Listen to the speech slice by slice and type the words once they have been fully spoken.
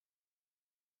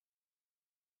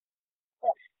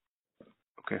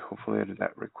Okay, hopefully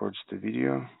that records the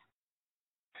video.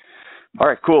 All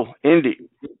right, cool. Indy,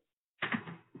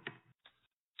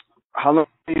 how long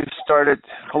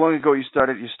ago you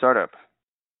started your startup?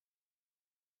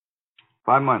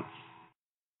 5 months.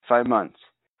 5 months.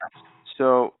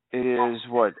 So it is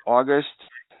what, August?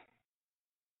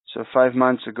 So 5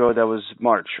 months ago, that was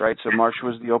March, right? So March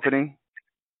was the opening?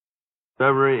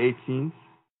 February 18th,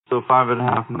 so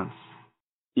 5.5 months.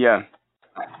 Yeah.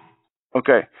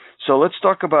 Okay, so let's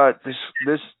talk about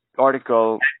this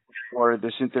article or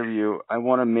this interview. I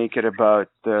want to make it about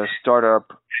the startup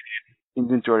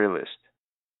inventory list.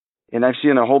 And I've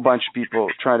seen a whole bunch of people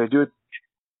try to do it,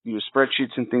 use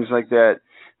spreadsheets and things like that.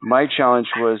 My challenge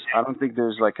was I don't think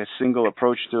there's like a single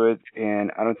approach to it,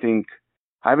 and I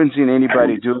haven't seen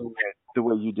anybody do it the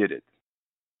way you did it.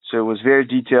 So it was very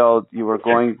detailed. You were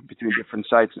going between different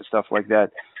sites and stuff like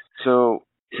that. So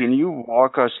can you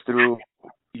walk us through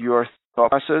your thought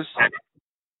process?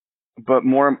 But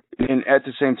more, and at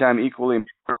the same time, equally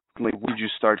importantly, would you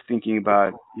start thinking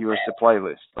about your supply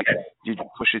list? Like, did you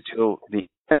push it till the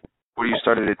end, or you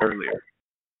started it earlier?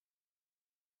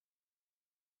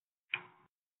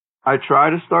 I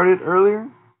tried to start it earlier,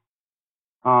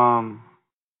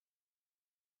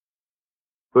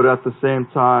 but at the same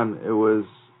time, it was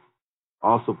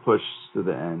also pushed to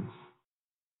the end.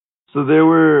 So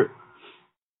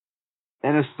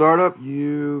in a startup,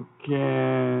 you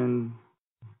can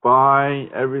buy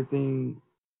everything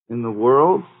in the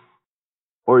world,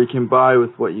 or you can buy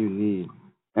with what you need.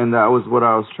 And that was what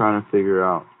I was trying to figure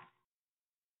out.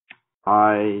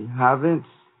 I haven't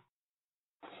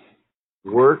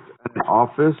worked at an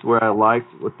office where I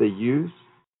liked what they used,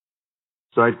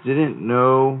 so I didn't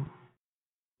know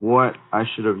what I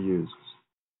should have used.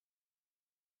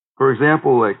 For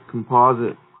example, like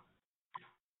composite,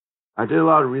 I did a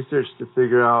lot of research to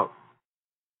figure out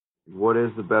what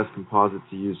is the best composite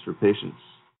to use for patients.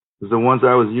 Because the ones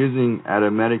I was using at a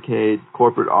Medicaid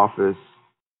corporate office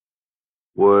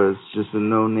was just a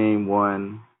no-name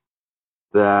one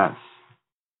that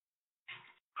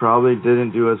probably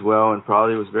didn't do as well and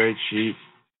probably was very cheap.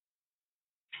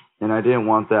 And I didn't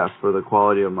want that for the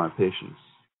quality of my patients.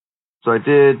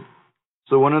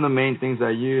 So one of the main things I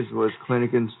used was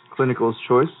clinician's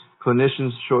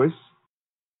choice,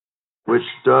 which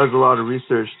does a lot of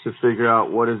research to figure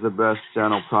out what is the best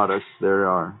dental products there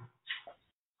are.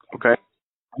 Okay.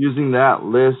 Using that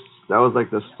list, that was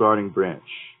like the starting branch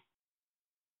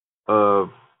of,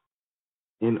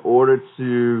 in order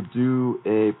to do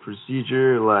a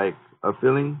procedure like a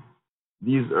filling,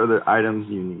 these are the items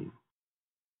you need.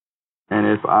 And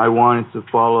if I wanted to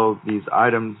follow these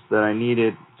items that I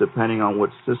needed, depending on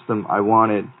what system I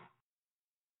wanted,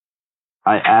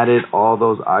 I added all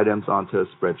those items onto a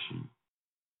spreadsheet.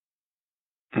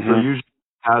 Mm-hmm. So usually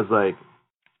it has like,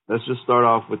 let's just start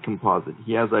off with composite.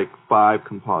 He has like 5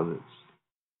 composites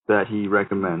that he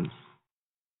recommends.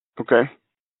 Okay.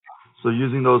 So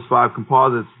using those 5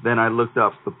 composites, then I looked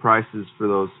up the prices for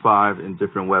those 5 in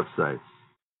different websites.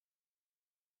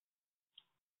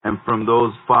 And from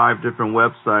those 5 different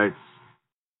websites,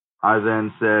 I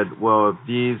then said, well, if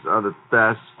these are the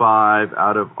best 5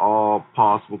 out of all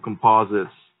possible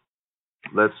composites,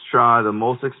 let's try the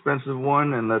most expensive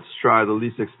one and let's try the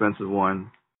least expensive one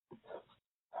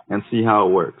and see how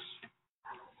it works.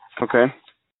 Okay.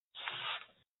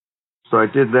 So I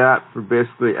did that for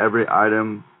basically every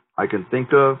item I can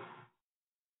think of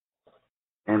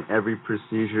and every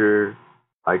procedure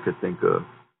I could think of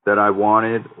that I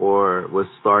wanted or was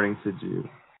starting to do,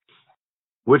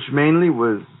 which mainly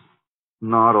was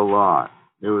not a lot.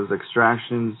 It was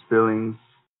extractions, fillings.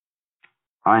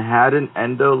 I had an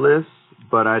endo list,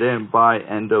 but I didn't buy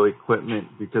endo equipment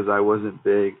because I wasn't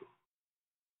big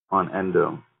on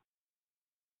endo.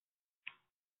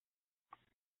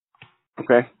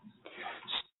 Okay.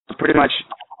 So pretty much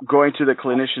going to the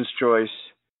clinician's choice,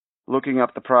 looking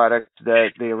up the product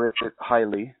that they rated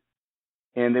highly,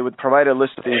 and they would provide a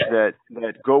list of things that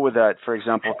go with that, for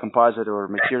example, composite or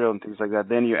material and things like that.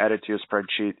 Then you add it to your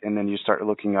spreadsheet, and then you start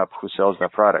looking up who sells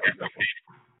that product.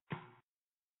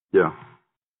 Yeah.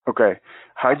 Okay.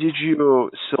 How did you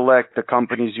select the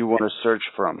companies you want to search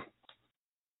from?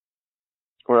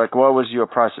 Or like, what was your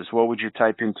process? What would you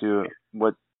type into?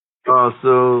 What?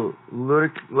 So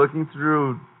looking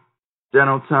through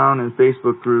Dental Town and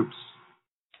Facebook groups,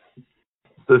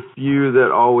 the few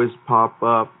that always pop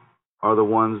up are the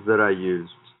ones that I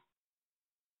used.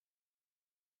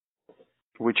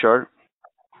 Which are?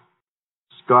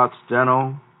 Scott's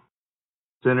Dental,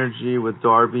 Synergy with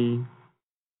Darby,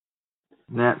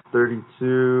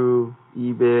 Net32,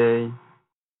 eBay.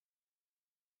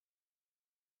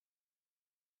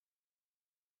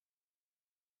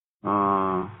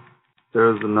 Uh,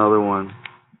 there's another one.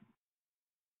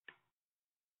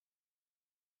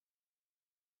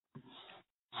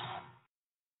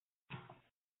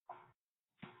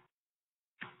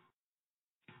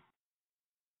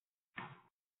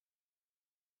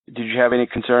 Did you have any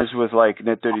concerns with like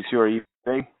Net32 or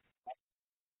eBay?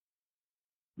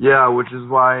 Yeah, which is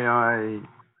why I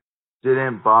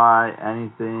didn't buy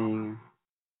anything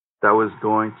that was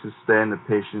going to stay in the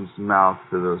patient's mouth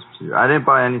for those two. I didn't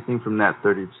buy anything from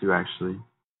Net32 actually.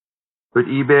 But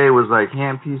eBay was like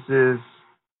hand pieces,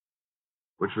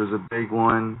 which was a big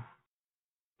one,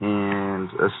 and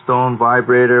a stone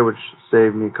vibrator, which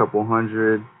saved me a couple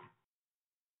hundred.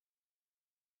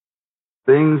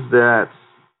 Things that,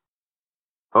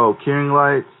 keyring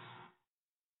lights.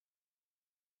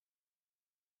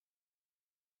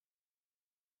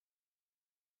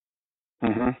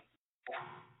 Mm-hmm.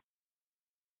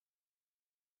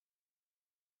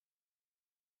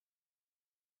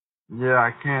 Yeah,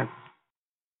 I can't.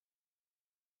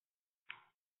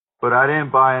 But I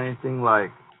didn't buy anything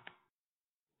like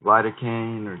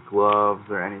lidocaine or gloves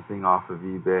or anything off of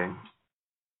eBay.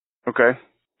 Okay.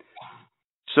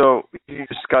 So you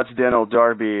use Scott's Dental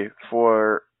Darby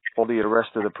for all the rest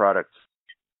of the products.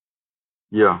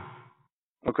 Yeah.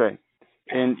 Okay.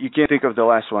 And you can't think of the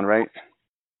last one, right?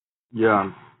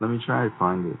 Yeah. Let me try to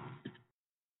find it.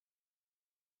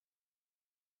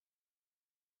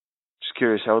 Just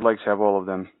curious. I would like to have all of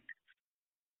them.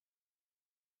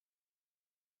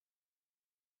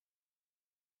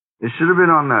 It should have been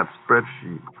on that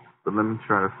spreadsheet, but let me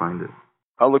try to find it.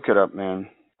 I'll look it up, man.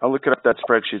 I'll look it up that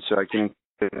spreadsheet so I can include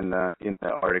it in the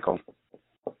article.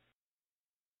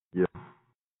 Yeah.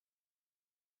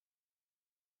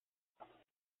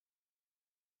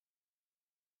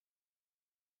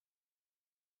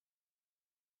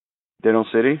 Dental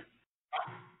City?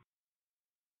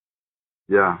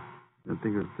 Yeah. I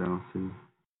think it's down. See.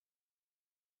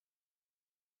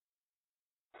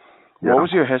 Yeah. What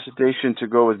was your hesitation to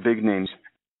go with big names?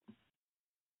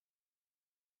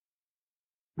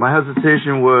 My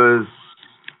hesitation was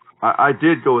I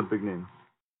did go with big names.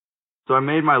 So I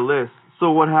made my list.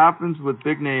 So what happens with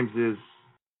big names is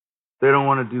they don't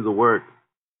want to do the work,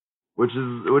 which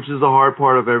is the hard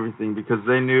part of everything because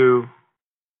they knew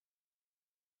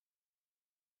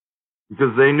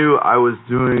I was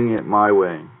doing it my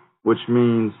way, which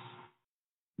means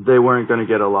they weren't going to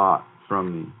get a lot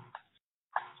from me.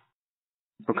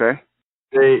 Okay.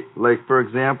 Like for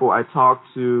example, I talked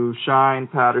to Shine,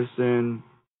 Patterson,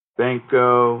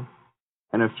 Banco,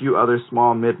 and a few other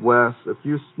small Midwest, a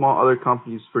few small other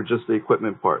companies for just the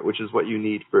equipment part, which is what you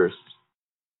need first.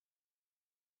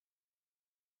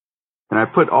 And I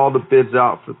put all the bids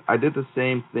out I did the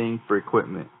same thing for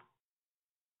equipment.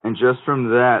 And just from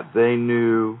that, they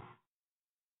knew,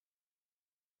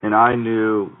 and I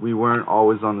knew we weren't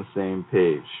always on the same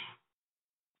page.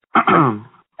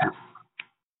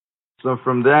 So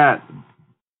from that,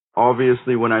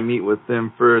 obviously when I meet with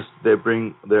them first, they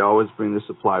always bring the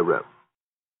supply rep.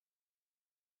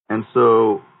 And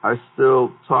so I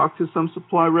still talk to some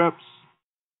supply reps,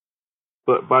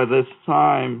 but by this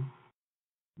time,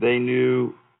 they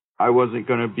knew I wasn't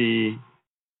going to be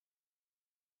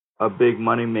a big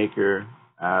money maker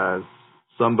as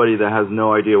somebody that has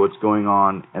no idea what's going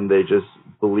on and they just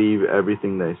believe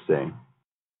everything they say.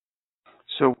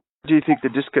 So what do you think the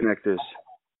disconnect is?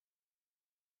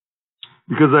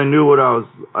 Because I knew what I was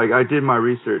like. I did my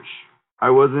research. I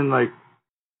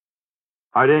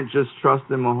didn't just trust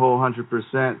them a whole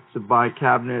 100% to buy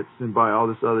cabinets and buy all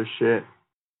this other shit.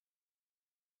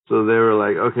 So they were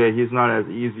like, okay, he's not as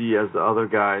easy as the other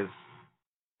guys.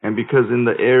 And because in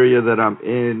the area that I'm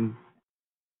in,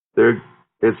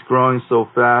 it's growing so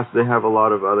fast, they have a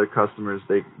lot of other customers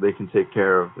they can take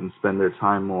care of and spend their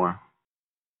time more,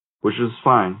 which is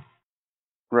fine.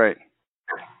 Right.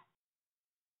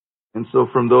 And so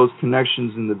from those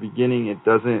connections in the beginning,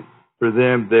 for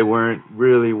them, they weren't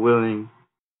really willing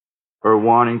or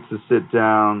wanting to sit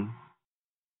down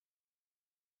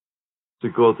to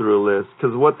go through a list.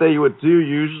 Because what they would do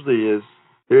usually is,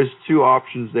 there's two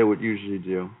options they would usually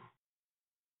do.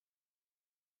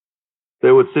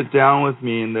 They would sit down with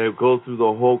me and they would go through the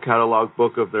whole catalog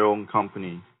book of their own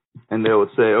company. And they would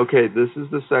say, okay, this is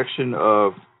the section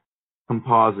of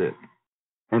composite.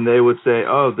 And they would say,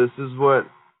 oh, this is what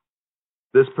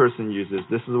this person uses.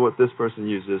 This is what this person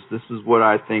uses. This is what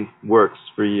I think works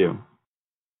for you.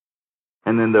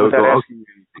 And then they would go,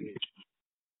 okay.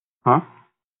 Huh?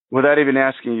 Without even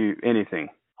asking you anything.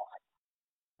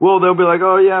 Well, they'll be like,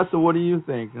 oh yeah, so what do you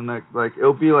think? And like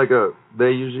it'll be like it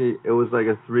was like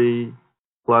a 3+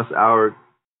 hour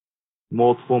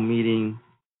multiple meeting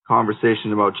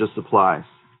conversation about just supplies.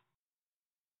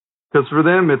 Because for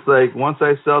them, it's like once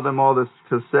I sell them all this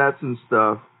cassettes and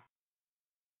stuff,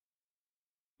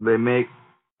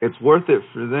 it's worth it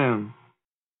for them.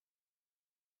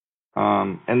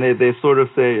 And they sort of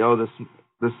say, oh,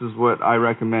 this is what I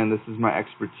recommend. This is my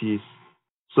expertise.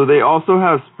 So they also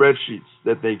have spreadsheets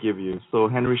that they give you. So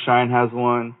Henry Schein has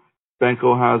one,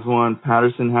 Benko has one,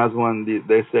 Patterson has one.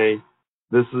 They say,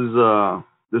 this is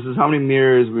how many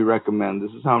mirrors we recommend.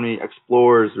 This is how many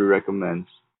explorers we recommend.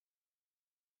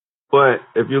 But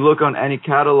if you look on any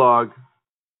catalog,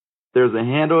 there's a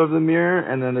handle of the mirror,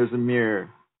 and then there's a mirror.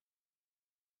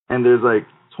 And there's like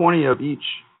 20 of each.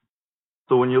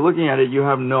 So when you're looking at it, you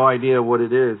have no idea what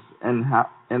it is. And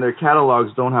their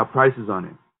catalogs don't have prices on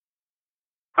it.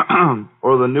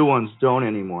 Or the new ones don't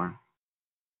anymore.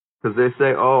 Because they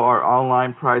say, oh, our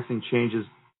online pricing changes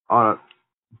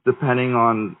depending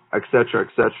on et cetera,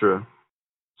 et cetera.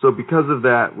 So because of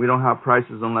that, we don't have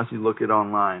prices unless you look it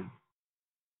online.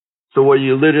 So what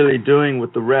you're literally doing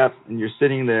with the rep, and you're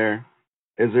sitting there,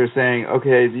 is they're saying,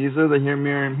 okay, these are the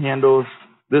mirror handles.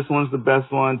 This one's the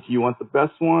best one. Do you want the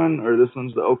best one? Or this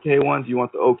one's the okay one? Do you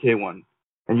want the okay one?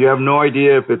 And you have no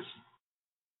idea if it's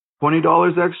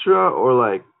 $20 extra or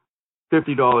like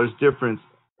 $50 difference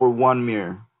for one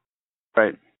mirror.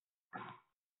 Right.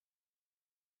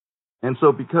 And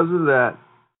so because of that,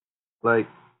 like,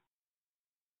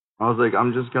 I was like,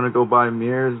 I'm just going to go buy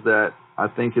mirrors that I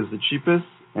think is the cheapest.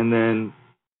 And then,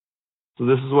 so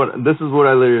this is what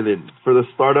I literally did. For the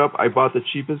startup, I bought the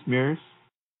cheapest mirrors.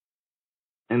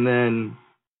 And then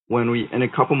in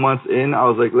a couple months in, I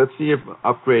was like, let's see if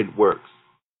upgrade works.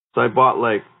 So I bought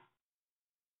like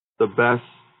the best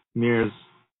mirrors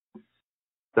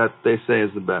that they say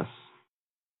is the best.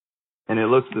 And it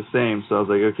looks the same. So I was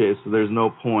like, okay, so there's no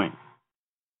point.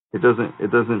 It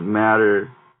doesn't matter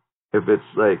if it's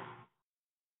like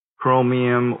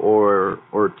chromium or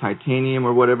titanium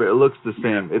or whatever. It looks the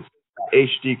same. It's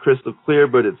HD crystal clear,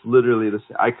 but it's literally the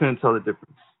same. I couldn't tell the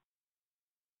difference.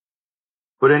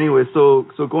 But anyway, so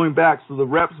going back, so the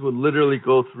reps would literally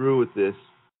go through with this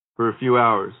for a few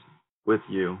hours with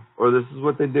you. Or this is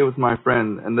what they did with my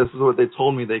friend, and this is what they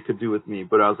told me they could do with me.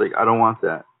 But I was like, I don't want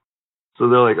that. So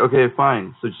they're like, okay,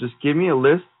 fine. So just give me a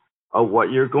list of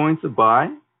what you're going to buy.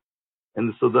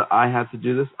 And so that I had to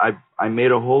do this, I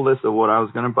made a whole list of what I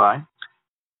was going to buy.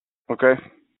 Okay.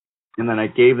 And then I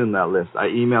gave them that list. I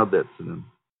emailed it to them.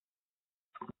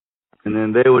 And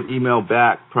then they would email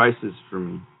back prices for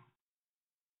me.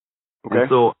 Okay. And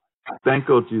so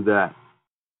Benko do that.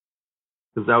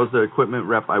 Because that was the equipment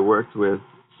rep I worked with.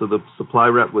 So the supply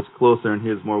rep was closer and he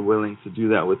was more willing to do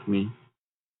that with me.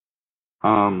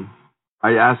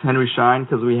 I asked Henry Schein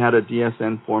because we had a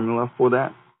DSN formula for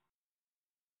that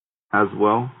as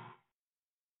well.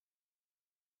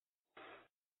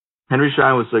 Henry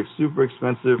Schein was like super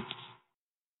expensive,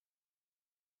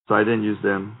 so I didn't use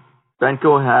them.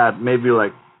 Benko had maybe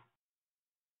like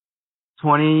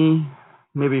 20,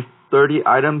 maybe 30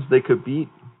 items they could beat,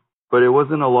 but it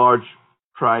wasn't a large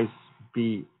price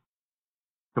beat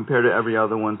compared to every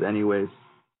other ones anyways.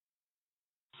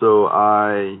 So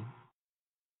I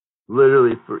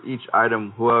literally, for each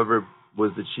item, whoever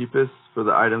was the cheapest for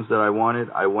the items that I wanted,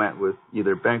 I went with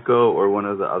either Benko or one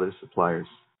of the other suppliers.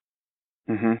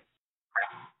 Mm-hmm.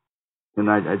 And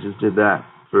I just did that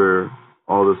for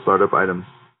all the startup items.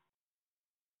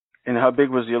 And how big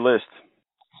was your list?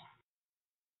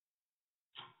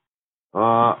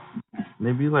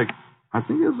 Maybe like, I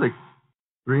think it was like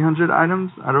 300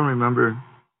 items. I don't remember.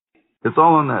 It's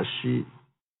all on that sheet.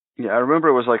 Yeah, I remember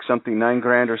it was like something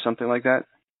 $9,000 or something like that.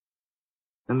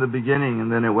 In the beginning,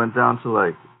 and then it went down to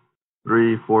like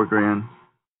 $3,000-4,000.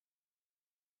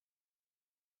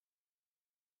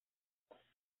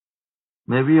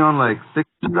 Maybe on like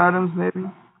 600 items, maybe.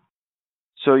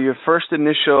 So your first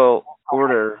initial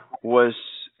order was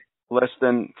less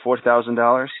than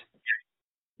 $4,000?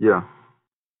 Yeah.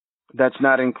 That's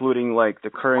not including like the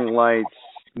current lights,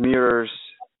 mirrors,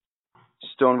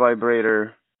 stone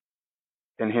vibrator,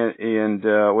 and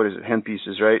what is it? Hand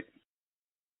pieces, right?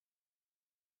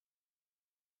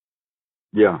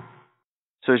 Yeah.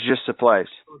 So it's just supplies.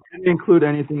 Didn't include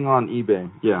anything on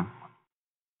eBay. Yeah.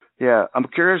 Yeah, I'm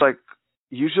curious. Like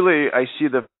usually, I see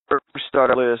the first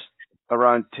starter list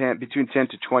around between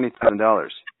 $10,000 to $20,000.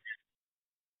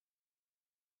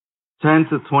 10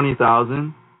 to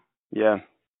 20,000. Yeah.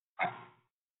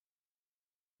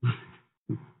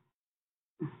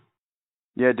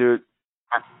 Yeah, dude.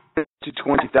 To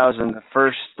 20,000, the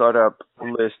first startup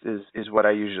list is what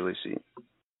I usually see.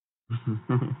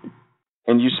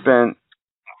 And you spent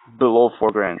below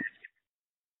 $4,000.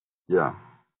 Yeah.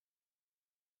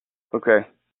 Okay.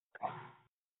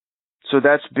 So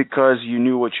that's because you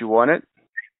knew what you wanted?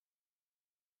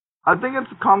 I think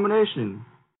it's a combination.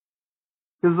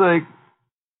 Because, like,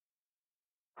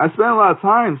 I spent a lot of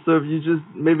time, so if you just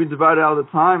maybe divide out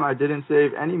the time, I didn't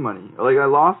save any money. Like, I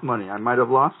lost money. I might have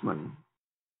lost money.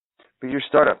 But you're a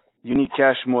startup. You need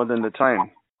cash more than the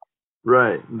time.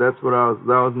 Right. That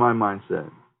was my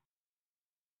mindset.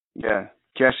 Yeah.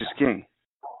 Cash is king.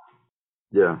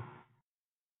 Yeah.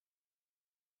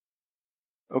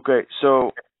 Okay,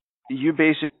 so you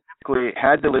basically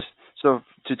had the list. So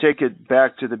to take it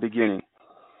back to the beginning,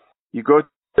 you go to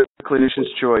the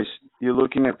clinician's choice. You're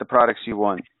looking at the products you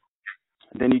want.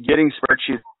 Then you're getting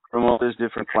spreadsheets from all these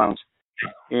different clowns,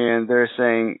 and they're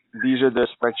saying these are the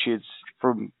spreadsheets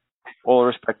from all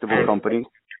respectable companies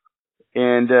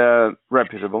and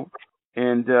reputable.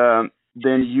 And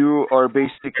then you are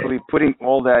basically putting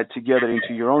all that together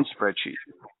into your own spreadsheet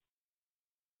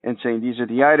and saying these are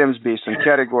the items based on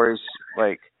categories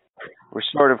like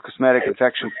restorative cosmetic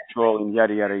infection control and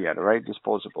yada yada yada, right?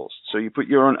 Disposables. So you put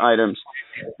your own items,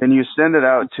 then you send it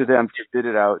out to them to bid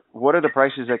it out. What are the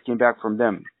prices that came back from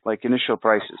them? Like initial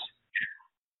prices?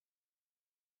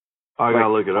 I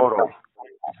gotta look it up. Total.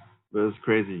 But it's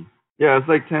crazy. Yeah, it's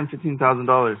like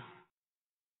 $10,000-$15,000.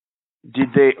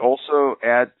 Did they also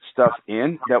add stuff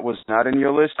in that was not in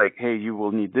your list? Like, hey, you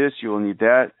will need this, you will need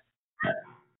that.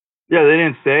 Yeah, they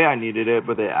didn't say I needed it,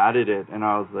 but they added it, and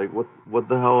I was like, "What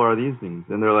the hell are these things?"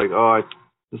 And they're like, "Oh, I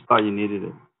just thought you needed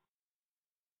it."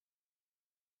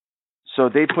 So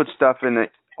they put stuff in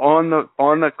it on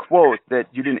the quote that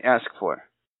you didn't ask for.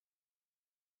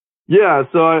 Yeah,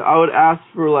 so I would ask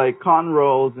for like cotton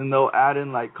rolls, and they'll add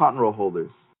in like cotton roll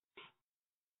holders.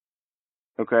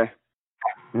 Okay.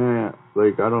 Yeah,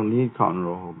 like I don't need cotton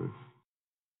roll holders.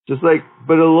 Just like,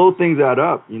 but the little things add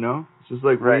up, you know. It's just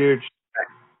like Right. weird.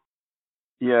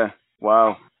 Yeah.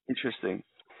 Wow. Interesting.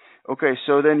 Okay,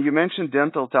 so then you mentioned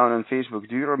Dental Town on Facebook.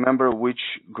 Do you remember which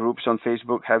groups on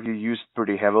Facebook have you used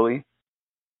pretty heavily?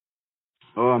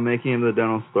 Oh, I'm making him the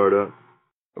dental startup.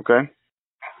 Okay.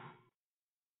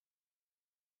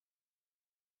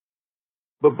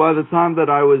 But by the time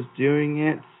that I was doing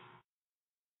it,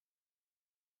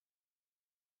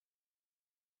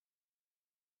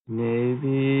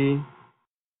 maybe,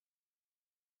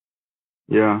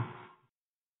 yeah.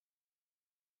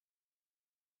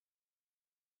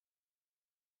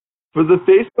 For the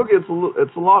Facebook,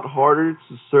 it's a lot harder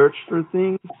to search for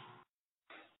things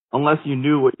unless you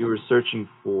knew what you were searching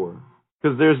for.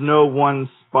 Because there's no one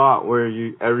spot where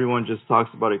everyone just talks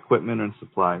about equipment and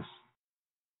supplies.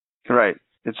 Right.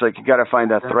 It's like you got to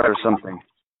find that thread or something.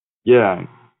 Yeah.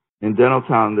 In Dental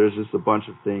Town, there's just a bunch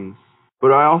of things.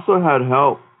 But I also had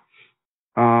help.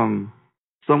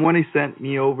 Someone sent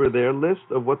me over their list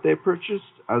of what they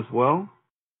purchased as well.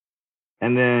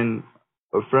 And then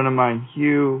a friend of mine,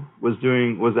 Hugh, was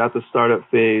at the startup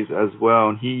phase as well,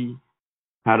 and he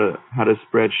had a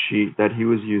spreadsheet that he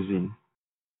was using.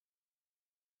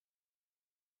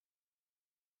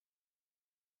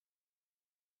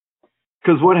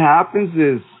 Because what happens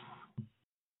is,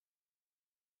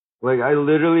 like, I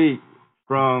literally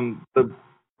from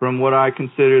what I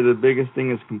consider the biggest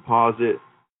thing is composite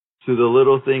to the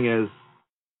little thing is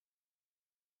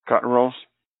Cotton rolls?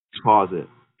 composite.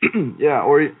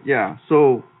 Yeah.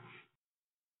 So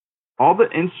all the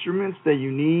instruments that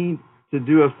you need to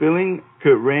do a filling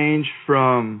could range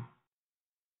from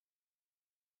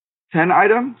 10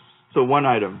 items to 1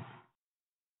 item.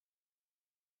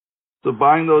 So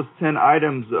buying those 10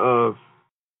 items of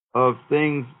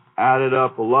things added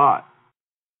up a lot.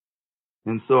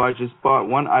 And so I just bought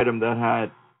 1 item that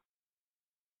had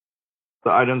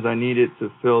the items I needed to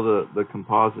fill the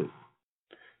composite.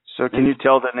 So can you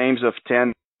tell the names of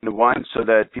 10 wines so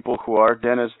that people who are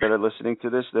dentists that are listening to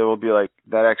this, they will be like,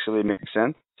 that actually makes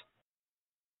sense?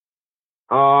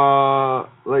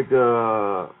 Like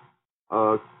a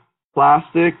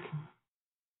plastic,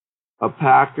 a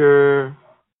packer,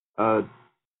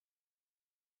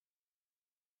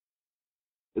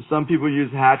 some people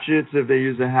use hatchets if they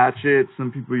use a hatchet.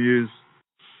 Some people use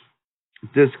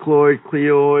discloid,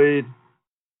 cleoid,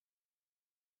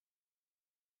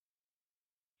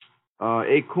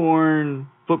 acorn,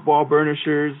 football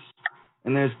burnishers,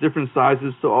 and there's different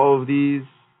sizes to all of these.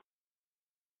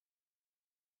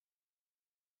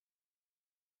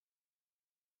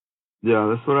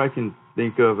 Yeah, that's what I can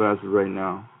think of as of right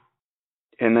now.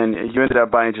 And then you ended up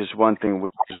buying just one thing,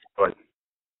 which is what?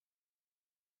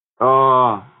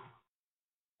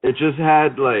 It just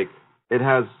had it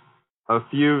has a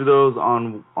few of those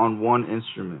on one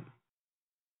instrument.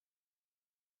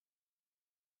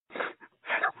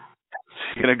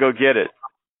 You're going to go get it.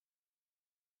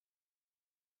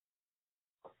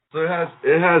 So it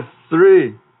has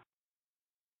three.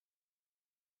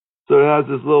 So it has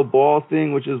this little ball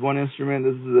thing, which is one instrument.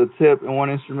 This is a tip and one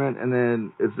instrument, and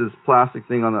then it's this plastic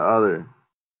thing on the other.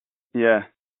 Yeah.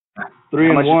 Three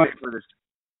How in much you one, pay for this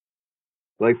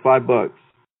like $5.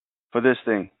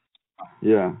 thing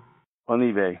Yeah, on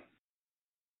eBay?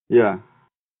 yeah.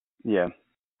 Yeah.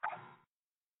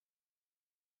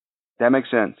 That makes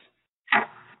sense.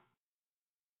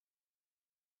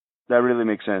 That really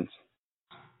makes sense.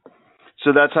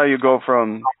 So that's how you go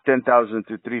from 10,000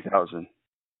 to 3,000.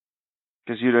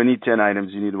 Because you don't need 10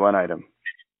 items, you need one item.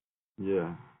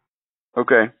 Yeah.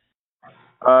 Okay.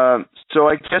 So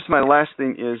I guess my last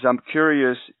thing is I'm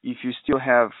curious if you still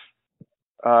have.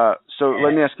 So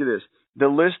let me ask you this: the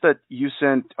list that you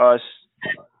sent us,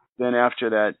 then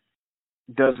after that,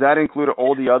 does that include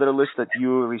all the other lists that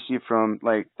you received from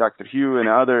like Dr. Hugh and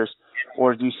others,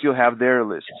 or do you still have their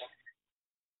lists?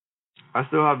 I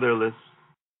still have their list.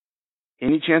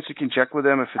 Any chance you can check with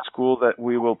them if it's cool that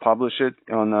we will publish it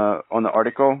on the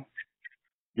article?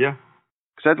 Yeah.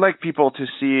 Because I'd like people to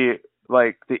see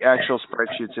like the actual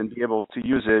spreadsheets and be able to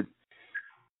use it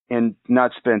and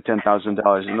not spend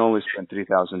 $10,000 and only spend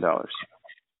 $3,000.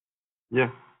 Yeah.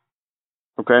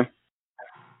 Okay.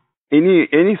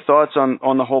 Any thoughts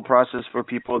on the whole process for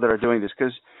people that are doing this?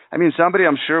 Because I mean, somebody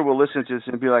I'm sure will listen to this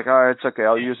and be like, all right, it's okay.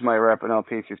 I'll use my rep and I'll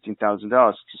pay $15,000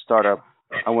 to start up.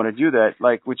 I want to do that,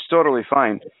 like, which is totally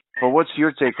fine. But what's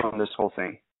your take on this whole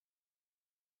thing?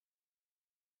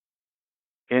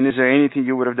 And is there anything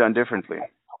you would have done differently?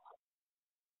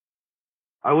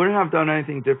 I wouldn't have done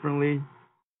anything differently.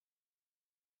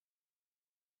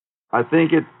 I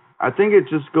think it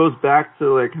just goes back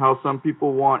to like how some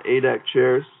people want ADAC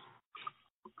chairs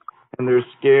and they're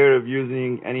scared of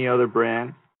using any other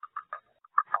brand.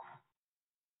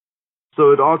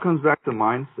 So it all comes back to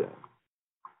mindset.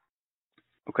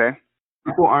 Okay.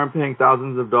 People aren't paying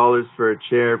thousands of dollars for a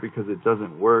chair because it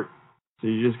doesn't work. So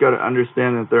you just got to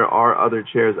understand that there are other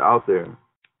chairs out there.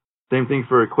 Same thing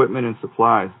for equipment and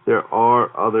supplies. There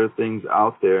are other things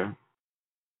out there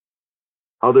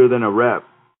other than a rep.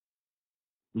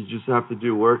 You just have to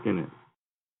do work in it.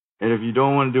 And if you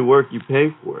don't want to do work, you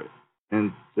pay for it.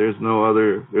 And there's no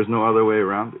other way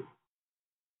around it.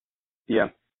 Yeah.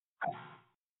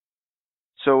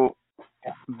 So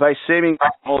by saving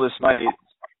all this money,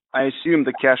 I assume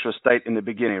the cash was tight in the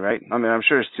beginning, right? I mean, I'm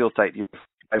sure it's still tight. You're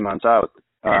 5 months out.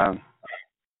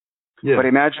 Yeah. But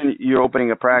imagine you're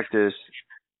opening a practice,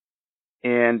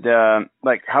 and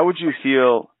like, how would you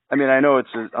feel? I mean, I know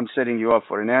I'm setting you up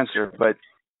for an answer, but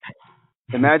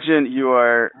imagine you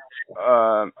are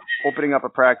opening up a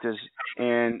practice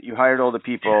and you hired all the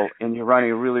people and you're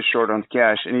running really short on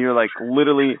cash and you're like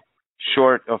literally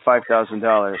short of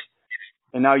 $5,000.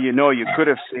 And now you know you could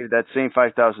have saved that same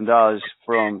 $5,000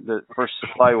 from the first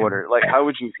supply order. Like, how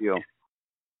would you feel?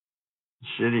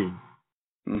 Shitty.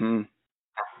 Mhm.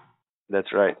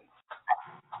 That's right.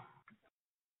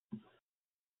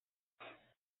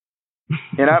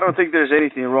 And I don't think there's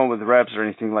anything wrong with reps or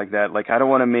anything like that. Like, I don't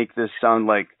want to make this sound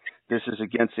like this is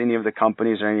against any of the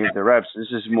companies or any of the reps.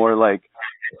 This is more like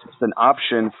it's just an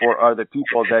option for other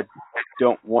people that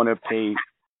don't want to pay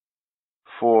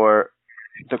for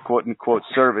the quote unquote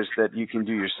service that you can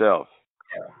do yourself.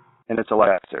 And it's a lot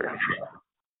faster.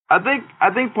 I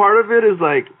think part of it is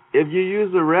like if you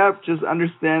use a rep, just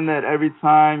understand that every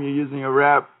time you're using a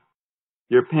rep,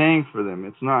 you're paying for them.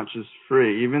 It's not just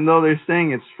free. Even though they're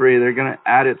saying it's free, they're gonna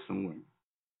add it somewhere.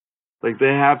 Like they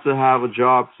have to have a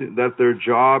job that their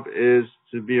job is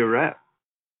to be a rep,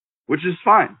 which is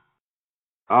fine.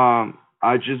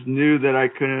 I just knew that I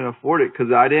couldn't afford it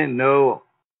because I didn't know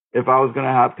if I was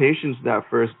gonna have patients that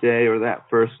first day or that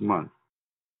first month.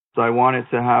 So I wanted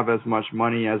to have as much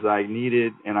money as I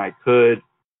needed and I could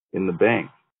in the bank.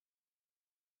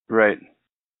 Right.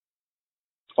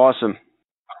 Awesome.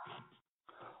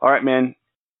 All right, man.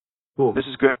 Cool. This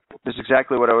is good. This is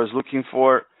exactly what I was looking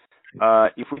for.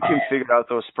 If we can figure out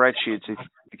those spreadsheets, if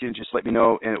you can just let me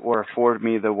know or forward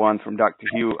me the one from Dr.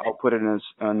 Hugh, I'll put it in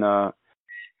an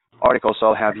article. So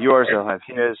I'll have yours, I'll have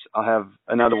his, I'll have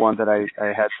another one that I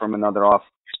had from another office.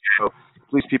 So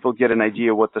please, people, get an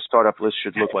idea what the startup list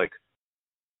should look like.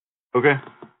 Okay.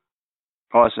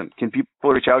 Awesome. Can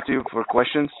people reach out to you for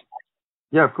questions?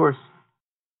 Yeah, of course.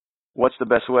 What's the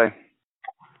best way?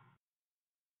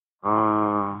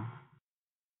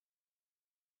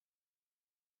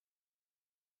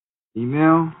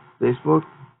 Email, Facebook,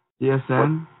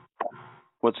 DSN.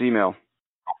 What's email?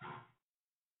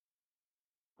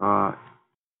 Uh,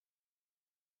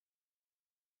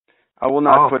 I will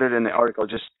not put it in the article.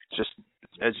 Just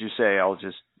as you say, I'll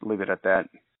just leave it at that.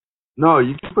 No,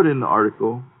 you can put it in the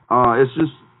article. It's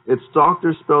just It's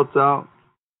doctor spelled out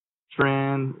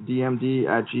Tran DMD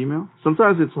at Gmail.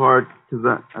 Sometimes it's hard because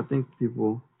I think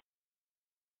people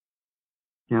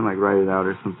can't like write it out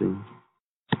or something.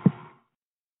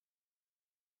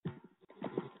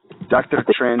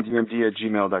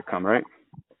 drtrandmd@gmail.com, right?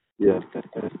 Yeah.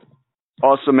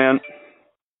 Awesome, man.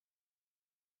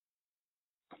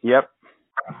 Yep.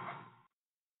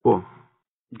 Cool.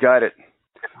 Got it.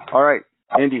 All right.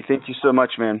 Andy, thank you so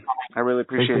much, man. I really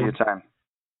appreciate Thank you. your time.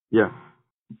 Yeah.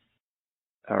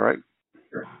 All right.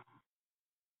 Sure.